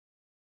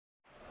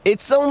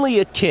It's only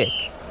a kick,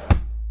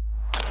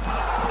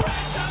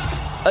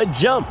 a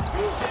jump,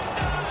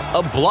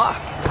 a block.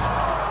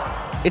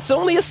 It's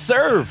only a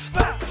serve.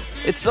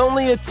 It's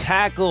only a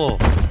tackle,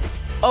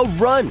 a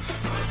run.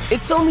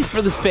 It's only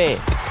for the fans.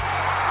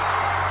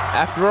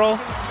 After all,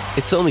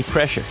 it's only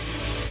pressure.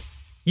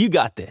 You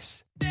got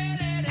this.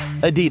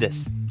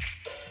 Adidas.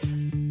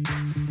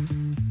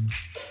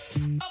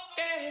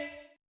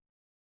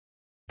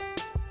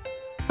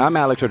 I'm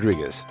Alex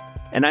Rodriguez.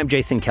 And I'm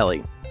Jason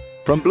Kelly.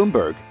 From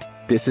Bloomberg,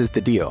 this is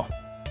The Deal.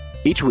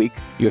 Each week,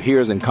 you'll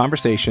hear us in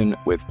conversation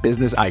with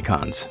business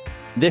icons.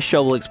 This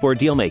show will explore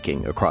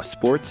deal-making across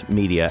sports,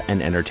 media, and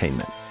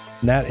entertainment.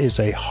 That is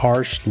a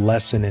harsh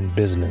lesson in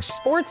business.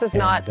 Sports is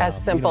not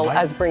as simple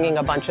as bringing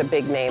a bunch of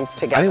big names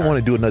together. I didn't want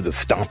to do another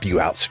stomp you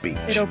out speech.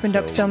 It opened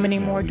up so many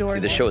more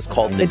doors. The show is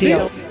called The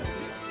Deal.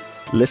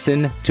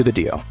 Listen to The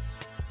Deal.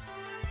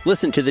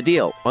 Listen to The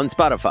Deal on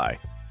Spotify.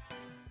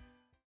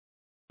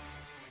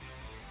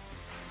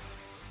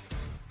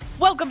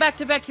 Welcome back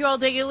to BetQL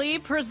Daily,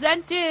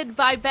 presented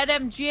by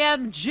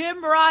BetMGM.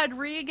 Jim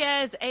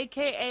Rodriguez,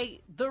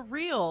 a.k.a. The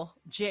Real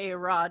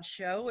J-Rod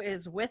Show,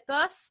 is with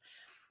us.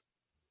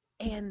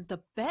 And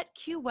the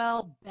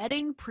BetQL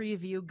betting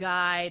preview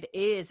guide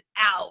is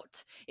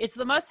out. It's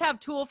the must-have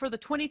tool for the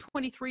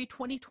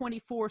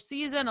 2023-2024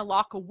 season.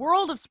 Unlock a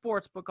world of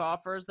sportsbook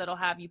offers that'll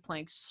have you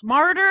playing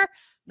smarter,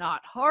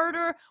 not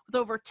harder, with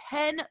over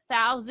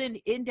 10,000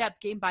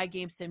 in-depth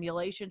game-by-game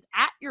simulations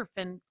at your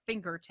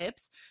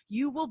fingertips.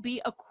 You will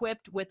be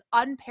equipped with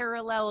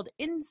unparalleled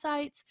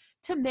insights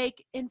to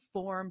make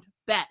informed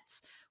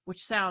bets,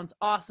 which sounds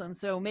awesome.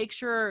 So make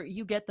sure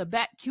you get the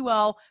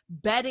BetQL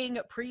betting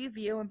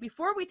preview. And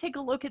before we take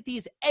a look at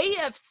these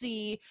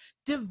AFC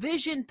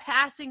division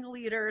passing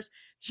leaders,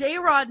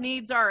 J-Rod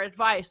needs our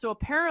advice. So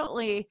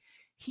apparently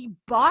he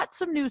bought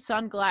some new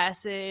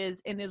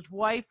sunglasses and his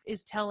wife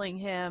is telling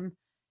him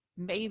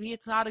maybe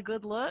it's not a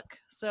good look.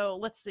 So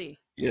let's see.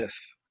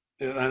 Yes.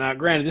 Now,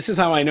 granted, this is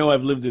how I know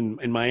I've lived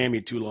in Miami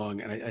too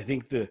long. And I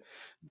think the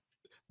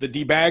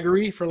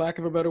debaggery, for lack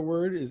of a better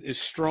word, is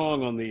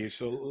strong on these.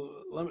 So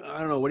I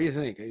don't know. What do you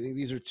think? I think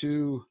these are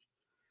too.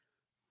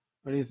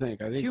 What do you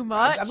think? I think too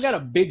much. I've got a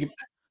big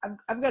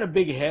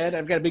head.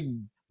 I've got a big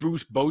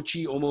Bruce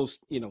Bochy,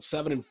 almost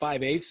 7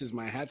 5/8 is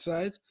my hat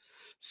size.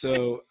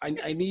 So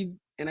I need,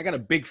 and I got a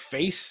big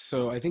face.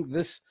 So I think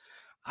this.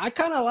 I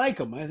kind of like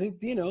them. I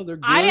think they're good.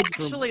 I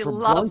actually for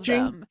love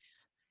brunching. them.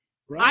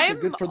 Right? They're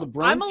good for the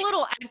brunch. I'm a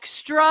little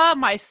extra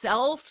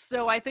myself,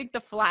 so I think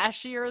the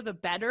flashier, the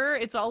better.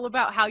 It's all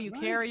about how you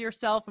carry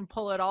yourself and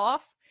pull it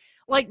off.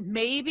 Like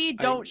maybe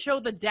don't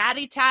show the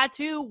daddy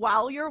tattoo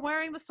while you're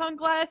wearing the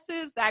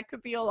sunglasses. That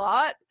could be a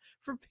lot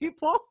for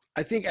people.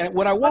 I think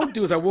what I won't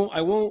do is I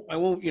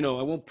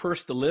won't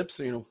purse the lips.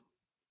 I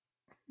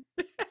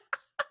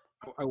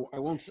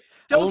won't.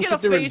 Don't get a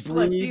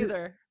facelift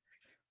either.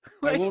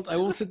 I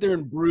won't sit there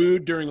and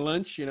brood during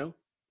lunch.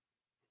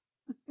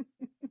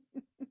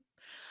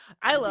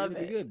 I love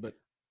it. Good, but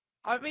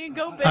I mean,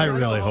 go big. I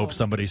really hope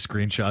somebody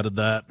screenshotted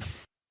that.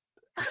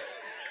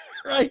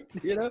 Right,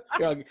 Here,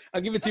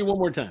 I'll give it to you one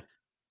more time.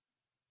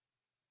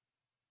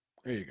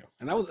 There you go.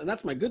 And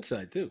that's my good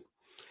side too.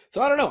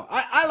 So I don't know.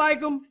 I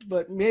like them,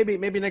 but maybe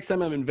next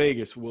time I'm in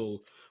Vegas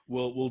we'll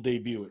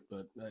debut it.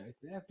 But I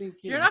think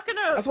you're not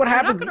gonna. That's what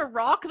happened. You're not gonna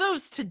rock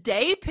those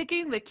today,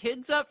 picking the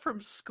kids up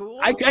from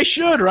school. I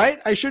should,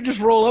 right? I should just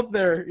roll up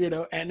there,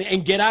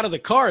 and get out of the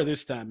car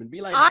this time and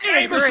be like,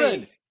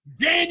 Jameson,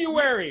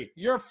 January,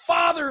 your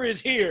father is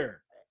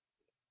here.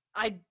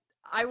 I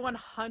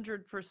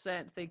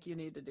 100% think you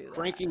need to do that.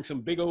 Cranking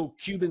some big old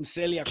Cuban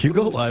Celia. Can you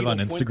go live on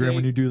Instagram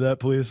when you do that,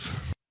 please?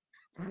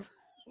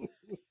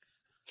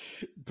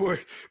 Poor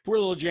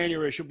little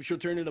January. She'll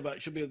turn it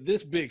about. She'll be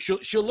this big.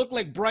 She'll look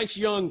like Bryce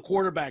Young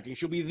quarterbacking.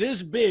 She'll be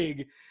this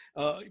big.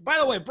 By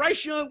the way,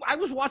 Bryce Young. I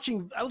was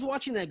watching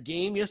that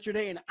game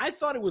yesterday, and I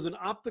thought it was an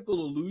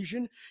optical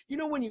illusion.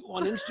 When you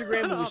on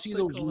Instagram when you see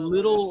those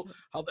little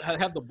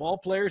have the ball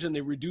players and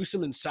they reduce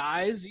them in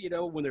size.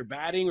 When they're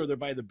batting or they're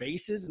by the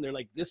bases and they're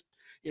like this.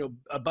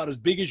 About as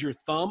big as your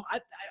thumb.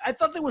 I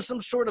thought there was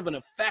some sort of an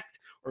effect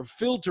or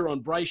filter on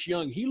Bryce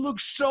Young. He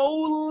looks so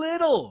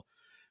little.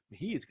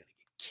 He is going to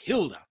get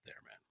killed out there,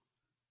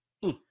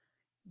 man.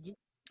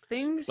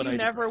 Things but you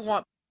never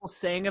want people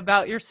saying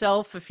about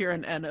yourself if you're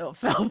an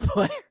NFL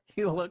player.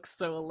 You look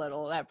so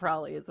little. That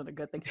probably isn't a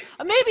good thing.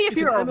 Maybe if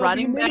you're a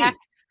running back,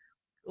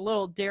 a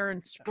little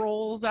Darren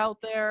Sproles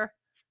out there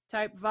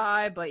type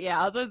vibe. But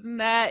yeah, other than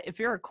that, if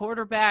you're a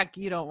quarterback,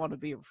 you don't want to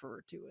be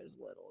referred to as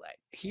little.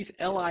 He's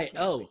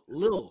Lil.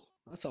 Lil.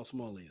 That's how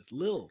small he is.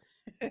 Lil.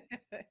 All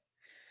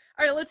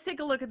right, let's take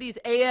a look at these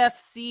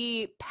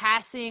AFC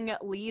passing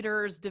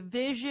leaders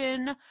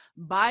division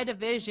by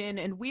division,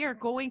 and we are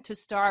going to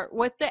start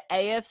with the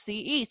AFC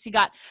East. You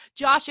got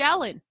Josh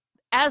Allen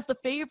as the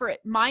favorite,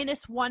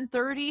 minus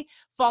 130,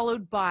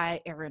 followed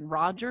by Aaron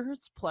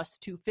Rodgers, plus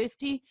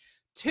 250,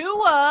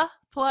 Tua,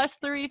 plus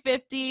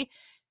 350,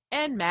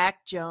 and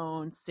Mac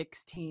Jones,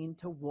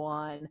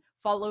 16-1,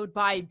 followed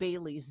by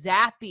Bailey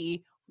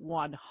Zappi,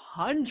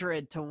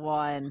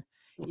 100-1.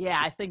 Yeah,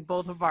 I think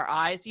both of our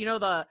eyes,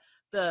 the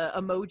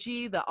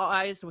emoji, the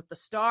eyes with the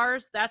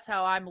stars, that's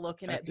how I'm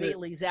looking at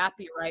Bailey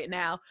Zappi right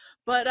now.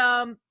 But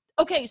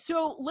okay,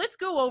 so let's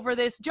go over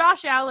this.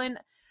 Josh Allen,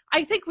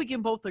 I think we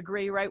can both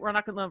agree, right? We're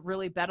not going to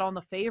really bet on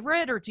the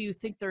favorite, or do you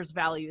think there's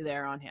value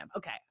there on him?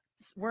 Okay,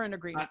 we're in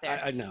agreement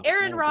there. I know.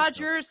 Aaron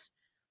Rodgers,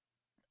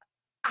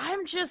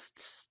 I'm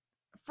just,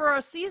 for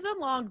a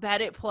season-long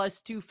bet at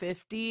plus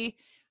 250,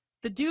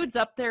 the dude's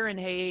up there in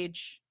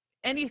age.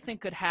 Anything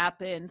could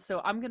happen,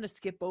 so I'm going to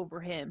skip over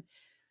him.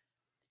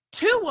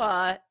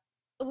 Tua,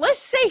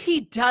 let's say he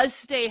does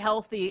stay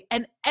healthy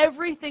and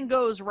everything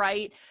goes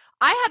right.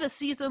 I had a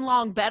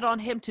season-long bet on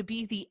him to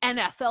be the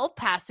NFL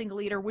passing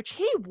leader, which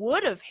he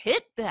would have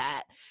hit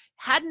that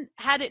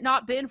had it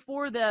not been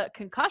for the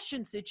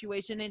concussion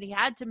situation and he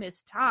had to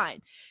miss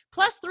time.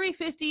 Plus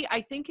 350,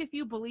 I think if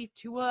you believe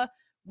Tua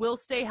will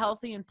stay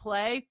healthy and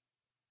play,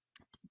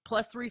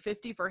 plus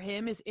 350 for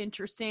him is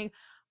interesting.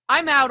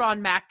 I'm out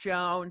on Mac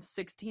Jones,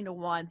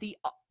 16-1. The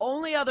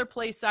only other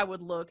place I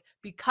would look,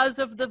 because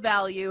of the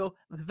value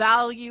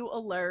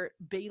alert,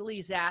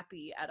 Bailey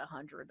Zappi at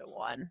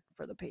 100-1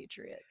 for the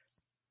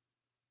Patriots.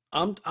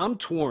 I'm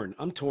torn.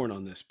 I'm torn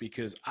on this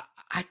because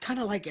I kind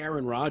of like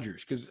Aaron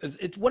Rodgers because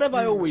it's what have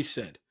I always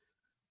said?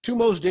 Two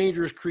most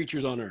dangerous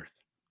creatures on earth: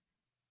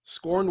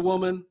 scorned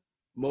woman,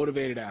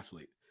 motivated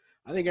athlete.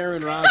 I think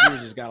Aaron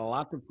Rodgers has got a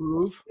lot to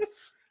prove.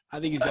 I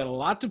think he's got a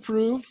lot to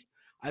prove.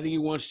 I think he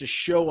wants to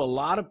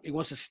he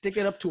wants to stick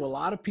it up to a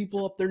lot of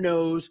people up their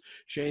nose,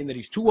 saying that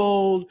he's too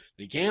old,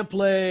 that he can't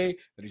play,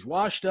 that he's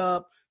washed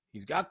up.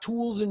 He's got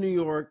tools in New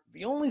York.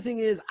 The only thing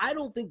is, I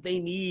don't think they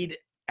need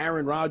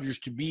Aaron Rodgers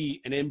to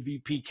be an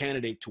MVP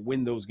candidate to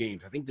win those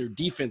games. I think their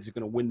defense is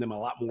going to win them a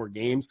lot more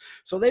games.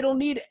 So they don't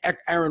need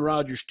Aaron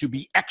Rodgers to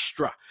be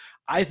extra.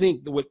 I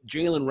think with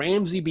Jalen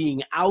Ramsey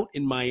being out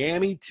in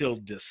Miami till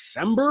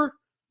December,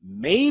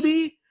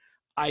 maybe,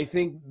 I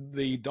think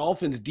the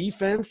Dolphins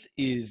defense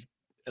is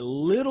a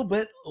little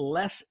bit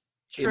less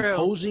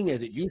imposing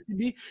as it used to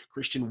be.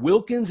 Christian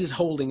Wilkins is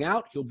holding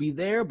out. He'll be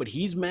there, but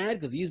he's mad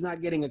because he's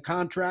not getting a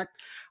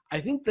contract. I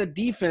think the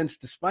defense,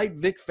 despite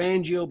Vic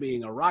Fangio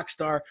being a rock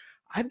star,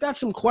 I've got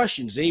some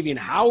questions. Xavier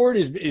Howard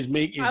is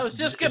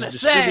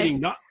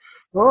distributing.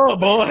 Oh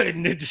boy,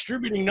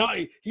 distributing.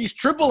 He's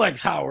triple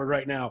X Howard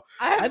right now.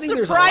 I think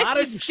there's a lot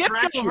of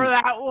skipped over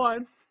that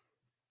one.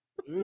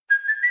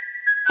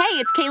 Hey,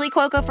 it's Kaylee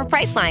Cuoco for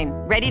Priceline.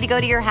 Ready to go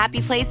to your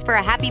happy place for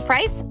a happy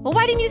price? Well,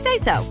 why didn't you say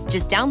so?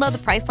 Just download the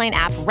Priceline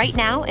app right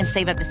now and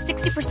save up to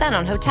 60%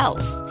 on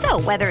hotels. So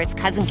whether it's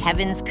Cousin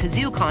Kevin's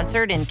Kazoo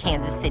Concert in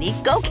Kansas City,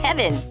 go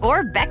Kevin,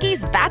 or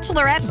Becky's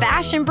Bachelorette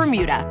Bash in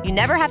Bermuda, you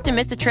never have to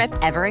miss a trip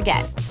ever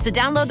again. So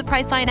download the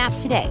Priceline app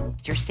today.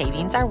 Your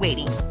savings are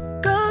waiting.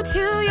 Go to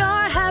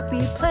your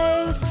happy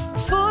place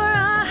for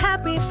a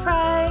happy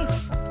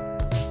price.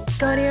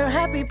 Go to your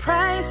happy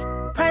price,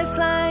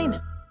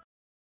 Priceline.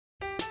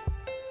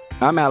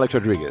 I'm Alex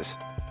Rodriguez.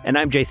 And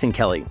I'm Jason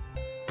Kelly.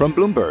 From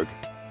Bloomberg,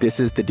 this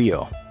is The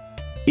Deal.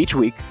 Each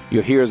week,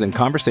 you'll hear us in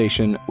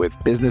conversation with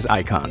business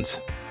icons.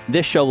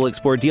 This show will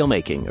explore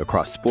deal-making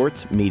across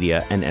sports,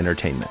 media, and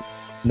entertainment.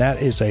 That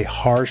is a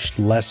harsh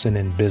lesson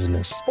in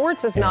business.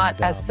 Sports is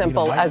not as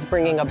simple as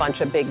bringing a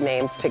bunch of big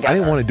names together. I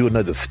didn't want to do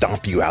another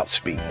stomp you out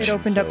speech. It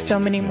opened up so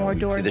many more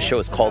doors. The show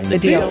is called The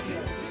Deal.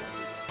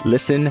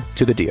 Listen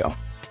to The Deal.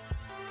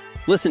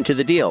 Listen to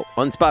The Deal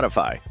on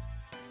Spotify.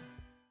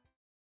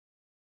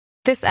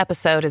 This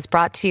episode is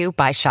brought to you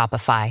by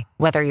Shopify.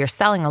 Whether you're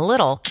selling a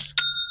little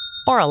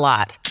or a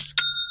lot,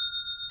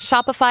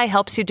 Shopify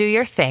helps you do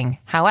your thing,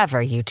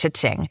 however you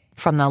cha-ching.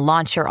 From the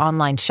launch your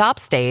online shop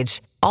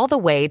stage, all the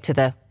way to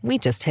the we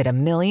just hit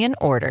 1 million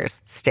orders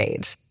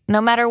stage.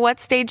 No matter what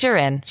stage you're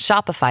in,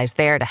 Shopify's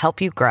there to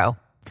help you grow.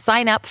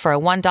 Sign up for a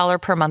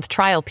 $1 per month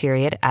trial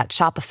period at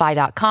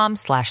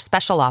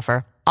shopify.com/special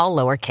offer, all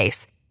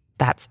lowercase.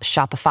 That's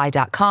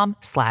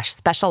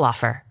shopify.com/special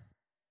offer.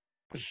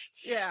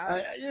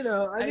 Yeah,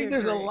 I think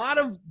there's a lot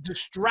of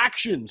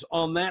distractions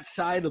on that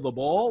side of the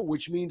ball,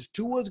 which means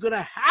Tua's going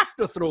to have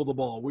to throw the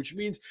ball, which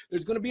means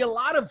there's going to be a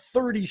lot of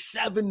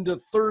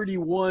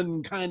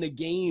 37-31 kind of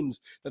games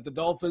that the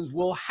Dolphins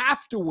will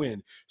have to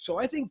win. So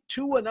I think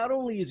Tua, not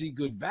only is he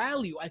good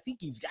value, I think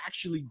he's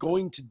actually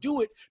going to do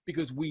it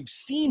because we've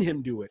seen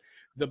him do it.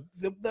 The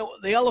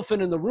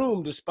elephant in the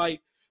room, despite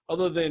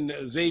other than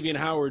Xavier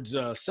Howard's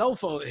cell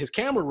phone, his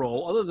camera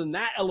roll, other than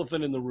that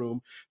elephant in the room,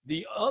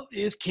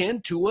 is can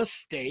Tua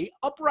stay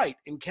upright?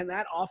 And can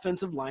that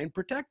offensive line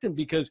protect him?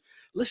 Because,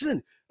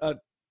 listen,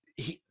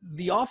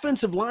 the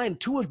offensive line,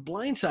 Tua's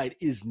blind side,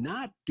 is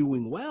not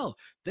doing well.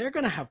 They're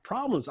going to have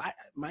problems.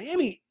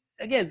 Miami,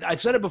 again,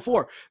 I've said it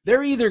before,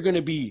 they're either going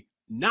to be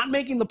not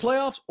making the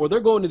playoffs or they're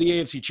going to the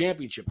AFC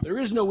Championship. There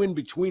is no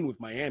in-between with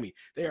Miami.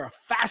 They are a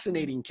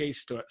fascinating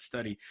case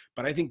study,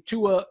 but I think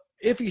Tua,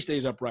 if he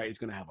stays upright, he's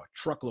going to have a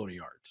truckload of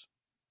yards.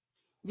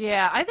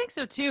 Yeah, I think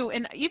so too.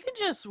 And even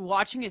just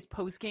watching his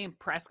post-game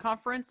press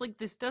conference, like,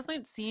 this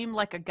doesn't seem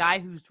like a guy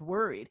who's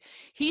worried.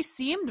 He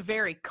seemed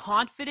very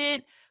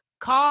confident,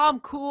 calm,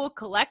 cool,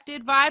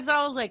 collected vibes.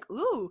 I was like,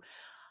 ooh,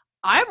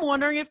 I'm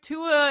wondering if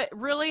Tua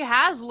really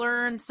has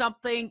learned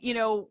something,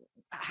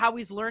 how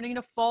he's learning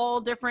to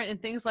fall different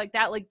and things like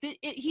that. Like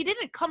he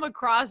didn't come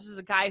across as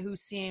a guy who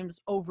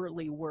seems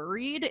overly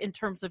worried in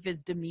terms of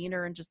his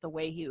demeanor and just the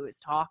way he was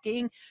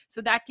talking.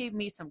 So that gave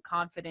me some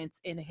confidence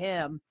in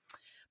him.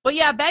 But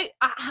yeah,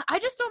 I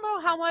just don't know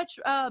how much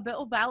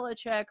Bill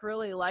Belichick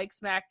really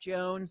likes Mac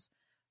Jones.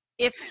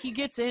 If he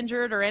gets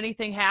injured or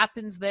anything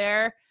happens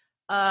there,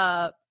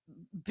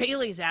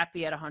 Bailey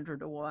Zappi at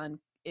 100-1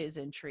 is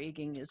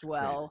intriguing as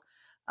well.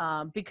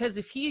 Because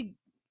if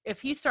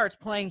he starts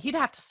playing, he'd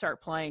have to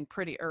start playing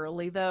pretty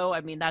early, though.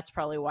 I mean, that's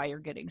probably why you're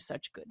getting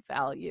such good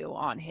value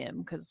on him,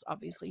 because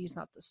obviously he's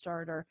not the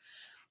starter.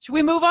 Should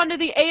we move on to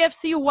the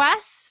AFC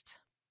West?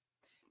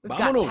 We've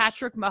got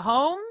Patrick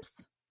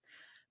Mahomes.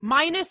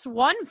 Minus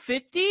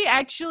 150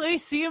 actually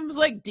seems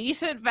like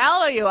decent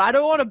value. I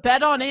don't want to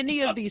bet on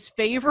any of these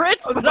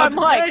favorites, but I'm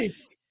like,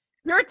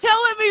 you're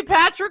telling me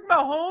Patrick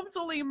Mahomes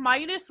only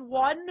minus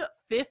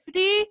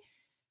 150?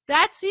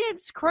 That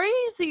seems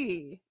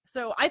crazy.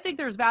 So I think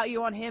there's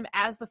value on him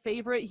as the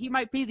favorite. He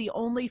might be the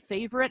only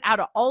favorite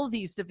out of all of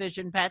these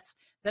division bets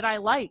that I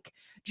like.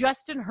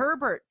 Justin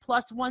Herbert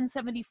plus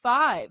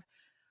 175.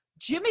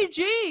 Jimmy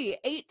G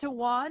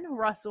 8-1.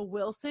 Russell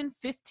Wilson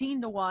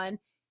 15-1.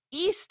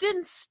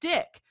 Easton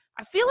Stick.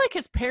 I feel like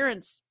his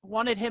parents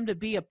wanted him to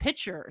be a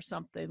pitcher or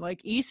something,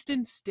 like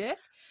Easton Stick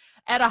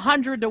at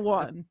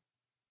 100-1.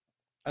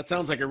 That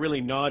sounds like a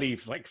really naughty,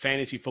 like,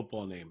 fantasy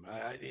football name.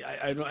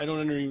 I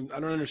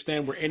don't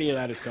understand where any of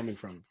that is coming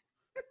from.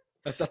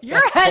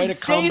 Your head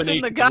stays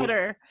in the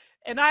gutter,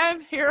 and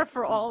I'm here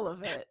for all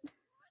of it.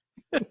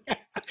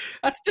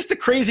 That's just a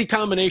crazy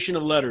combination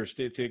of letters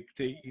to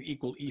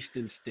equal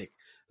Easton Stick.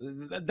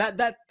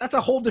 That's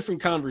a whole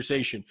different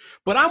conversation.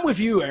 But I'm with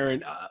you,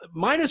 Aaron.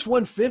 Minus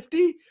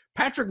 150,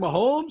 Patrick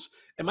Mahomes.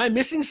 Am I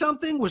missing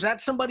something? Was that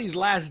somebody's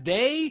last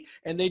day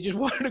and they just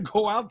wanted to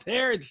go out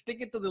there and stick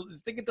it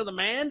to the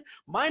man?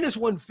 Minus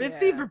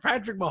 150 for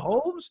Patrick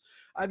Mahomes.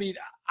 I mean,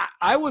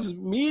 I was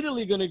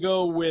immediately going to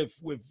go with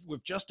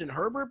Justin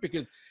Herbert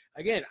because,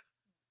 again,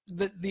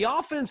 the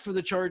offense for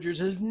the Chargers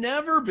has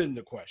never been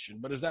the question,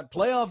 but as that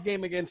playoff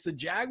game against the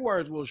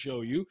Jaguars will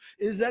show you,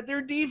 is that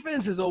their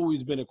defense has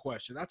always been a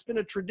question. That's been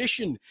a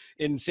tradition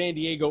in San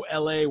Diego,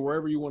 LA,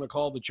 wherever you want to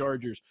call the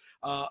Chargers.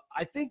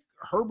 I think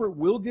Herbert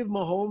will give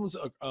Mahomes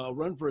a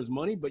run for his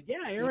money, but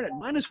yeah, Aaron, at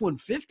minus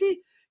 150,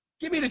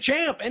 give me the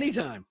champ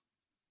anytime.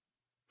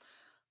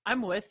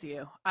 I'm with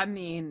you. I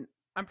mean,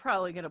 I'm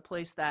probably going to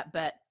place that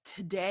bet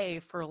today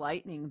for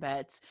lightning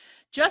bets.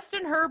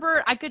 Justin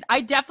Herbert,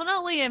 I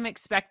definitely am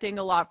expecting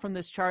a lot from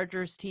this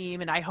Chargers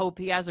team, and I hope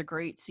he has a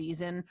great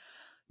season.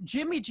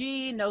 Jimmy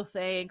G, no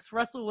thanks.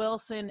 Russell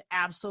Wilson,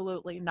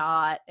 absolutely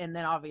not. And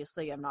then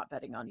obviously I'm not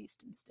betting on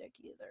Easton Stick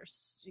either.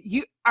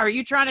 Are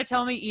you trying to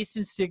tell me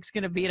Easton Stick's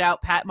going to beat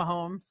out Pat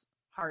Mahomes?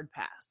 Hard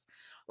pass.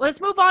 Let's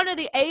move on to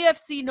the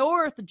AFC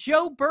North.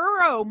 Joe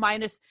Burrow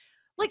minus...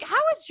 Like,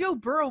 how is Joe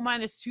Burrow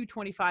minus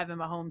 225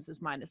 and Mahomes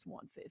is minus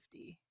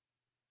 150?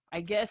 I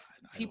guess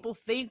people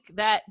think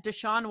that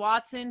Deshaun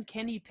Watson,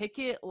 Kenny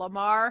Pickett,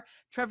 Lamar,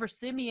 Trevor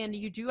Siemian,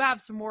 you do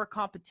have some more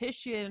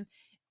competition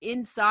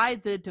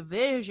inside the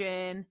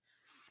division.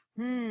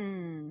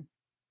 Kenny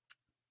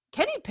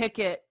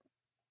Pickett,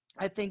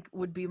 I think,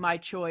 would be my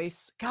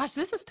choice. Gosh,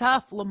 this is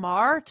tough.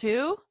 Lamar,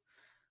 too?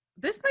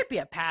 This might be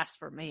a pass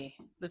for me,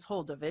 this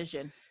whole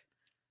division.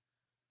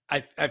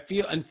 I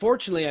feel,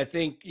 unfortunately, I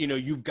think,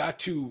 you've got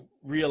to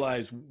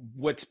realize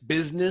what's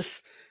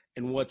business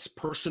and what's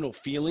personal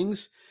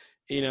feelings,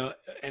 and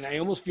I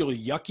almost feel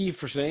yucky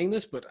for saying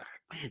this, but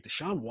man,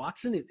 Deshaun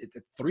Watson at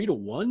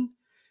 3-1.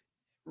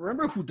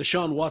 Remember who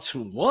Deshaun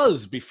Watson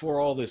was before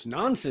all this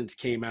nonsense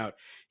came out.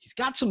 He's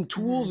got some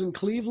tools in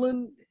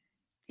Cleveland.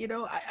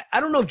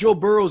 I don't know if Joe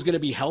Burrow is going to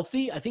be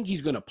healthy. I think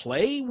he's going to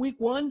play week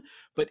 1,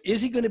 but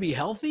is he going to be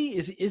healthy?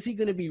 Is he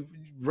going to be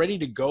ready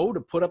to go to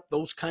put up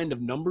those kind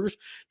of numbers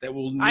that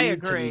will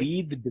need to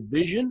lead the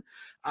division?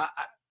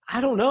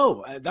 I don't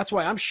know. That's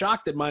why I'm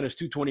shocked at minus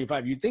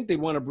 225. You'd think they'd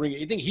want to bring it.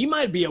 You think he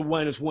might be a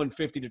minus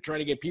 150 to try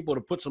to get people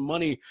to put some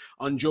money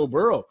on Joe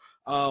Burrow.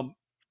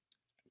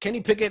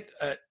 Kenny Pickett,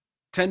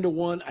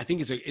 10-1, I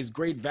think is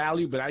great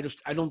value, but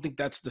I don't think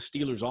that's the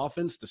Steelers'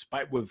 offense,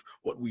 despite with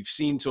what we've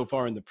seen so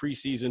far in the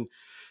preseason.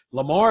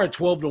 Lamar at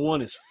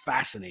 12-1 is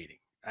fascinating.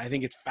 I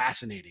think it's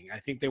fascinating. I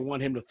think they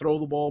want him to throw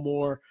the ball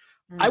more.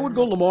 I would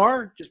go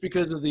Lamar just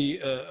because of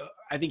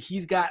I think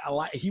he's got a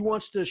lot. He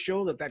wants to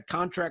show that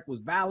contract was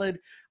valid.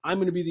 I'm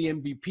going to be the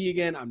MVP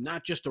again. I'm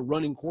not just a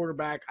running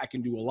quarterback. I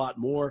can do a lot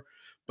more.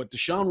 But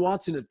Deshaun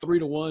Watson at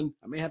 3-1,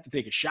 I may have to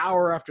take a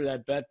shower after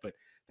that bet, but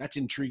that's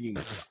intriguing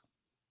as well.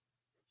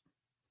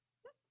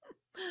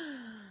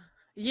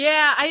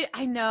 Yeah,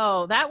 I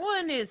know. That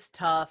one is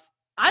tough.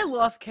 I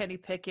love Kenny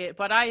Pickett,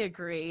 but I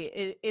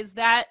agree. Is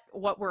that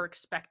what we're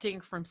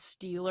expecting from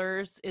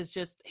Steelers? Is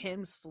just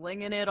him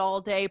slinging it all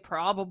day?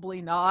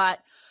 Probably not.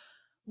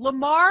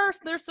 Lamar,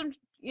 there's some,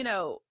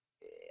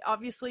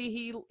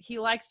 obviously he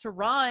likes to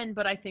run,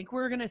 but I think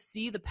we're going to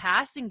see the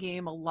passing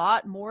game a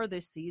lot more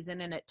this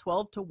season. And at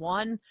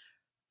 12-1,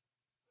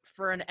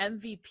 for an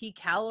MVP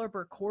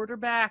caliber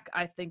quarterback,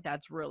 I think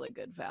that's really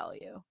good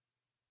value.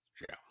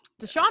 Yeah.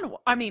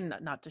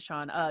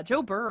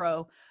 Joe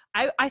Burrow,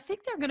 I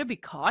think they're going to be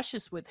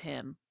cautious with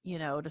him,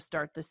 to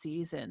start the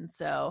season.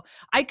 So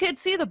I could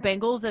see the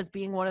Bengals as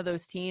being one of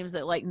those teams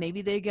that, like,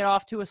 maybe they get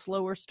off to a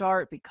slower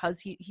start because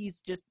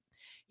he's just,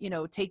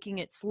 taking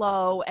it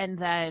slow, and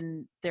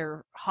then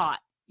they're hot,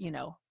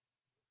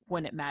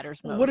 when it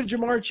matters most. What did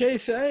Jamar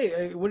Chase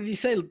say? What did he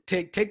say?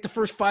 Take the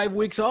first 5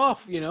 weeks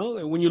off.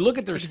 When you look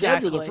at their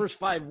schedule, the first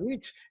 5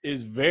 weeks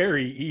is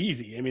very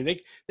easy. I mean,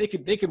 they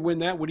could win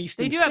that with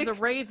Easton. They do Stick, have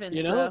the Ravens,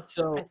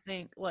 So I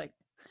think,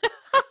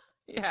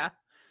 yeah.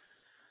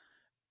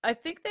 I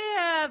think they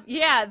have.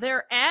 Yeah,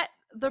 they're at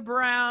the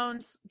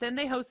Browns. Then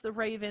they host the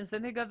Ravens.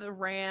 Then they go to the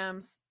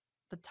Rams,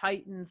 the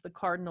Titans, the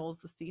Cardinals,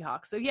 the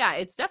Seahawks. So yeah,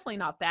 it's definitely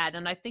not bad.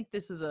 And I think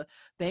this is a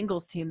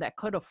Bengals team that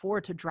could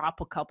afford to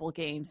drop a couple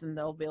games, and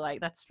they'll be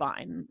like, that's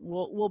fine.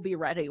 We'll be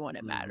ready when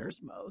it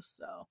matters most.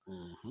 So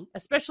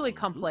especially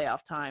come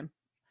playoff time.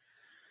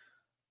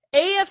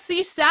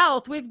 AFC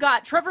South, we've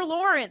got Trevor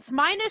Lawrence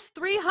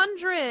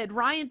 -300,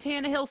 Ryan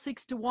Tannehill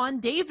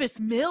 6-1, Davis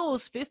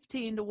Mills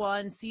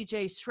 15-1,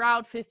 CJ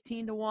Stroud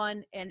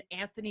 15-1, and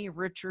Anthony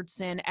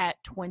Richardson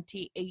at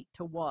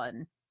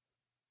 28-1.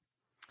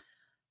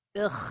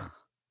 Ugh.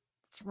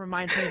 This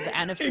reminds me of the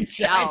NFC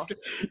South.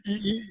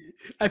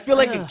 I feel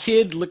like a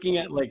kid looking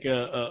at like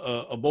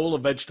a bowl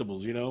of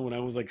vegetables, when I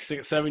was like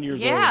 7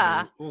 years old.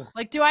 Yeah.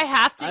 Like, do I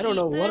have to eat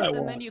what this? I And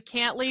want. then you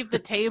can't leave the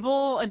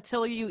table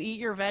until you eat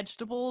your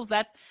vegetables.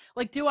 That's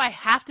like, do I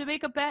have to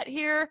make a bet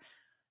here?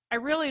 I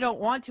really don't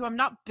want to. I'm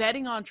not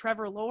betting on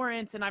Trevor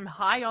Lawrence, and I'm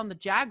high on the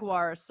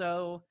Jaguars,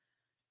 so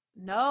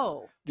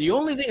no. The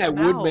only thing I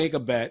would make a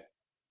bet,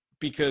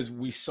 because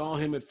we saw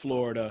him at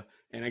Florida,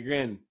 and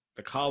again,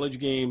 the college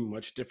game,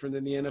 much different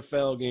than the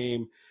NFL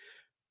game.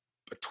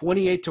 But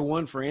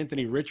 28-1 for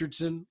Anthony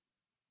Richardson.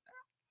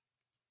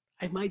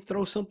 I might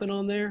throw something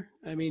on there.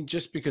 I mean,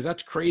 just because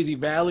that's crazy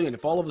value. And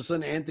if all of a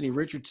sudden Anthony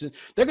Richardson,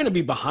 they're going to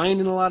be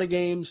behind in a lot of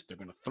games. They're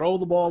going to throw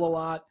the ball a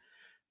lot.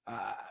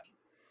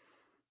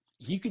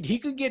 He could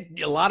get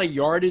a lot of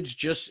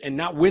yardage and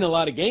not win a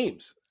lot of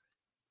games.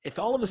 If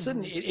all of a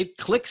sudden it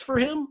clicks for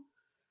him,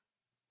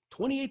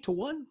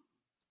 28-1,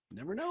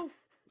 never know.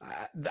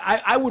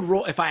 I would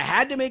roll. If I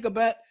had to make a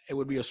bet, it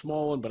would be a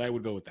small one, but I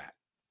would go with that.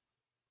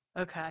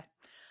 Okay.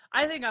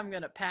 I think I'm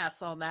going to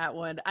pass on that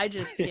one. I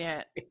just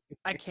can't.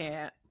 I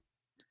can't.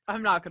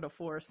 I'm not going to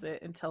force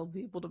it and tell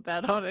people to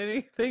bet on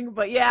anything.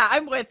 But yeah,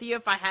 I'm with you.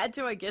 If I had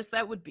to, I guess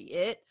that would be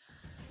it.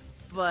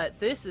 But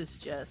this is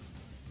just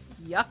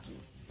yucky.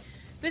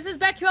 This is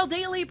BetQL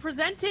Daily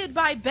presented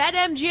by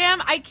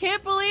BetMGM. I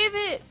can't believe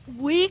it.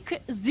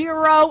 Week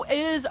 0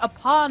 is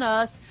upon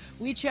us.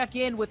 We check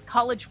in with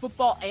college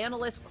football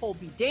analyst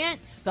Colby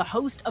Dant, the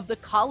host of the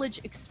College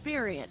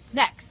Experience,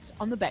 next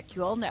on the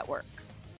BetQL Network.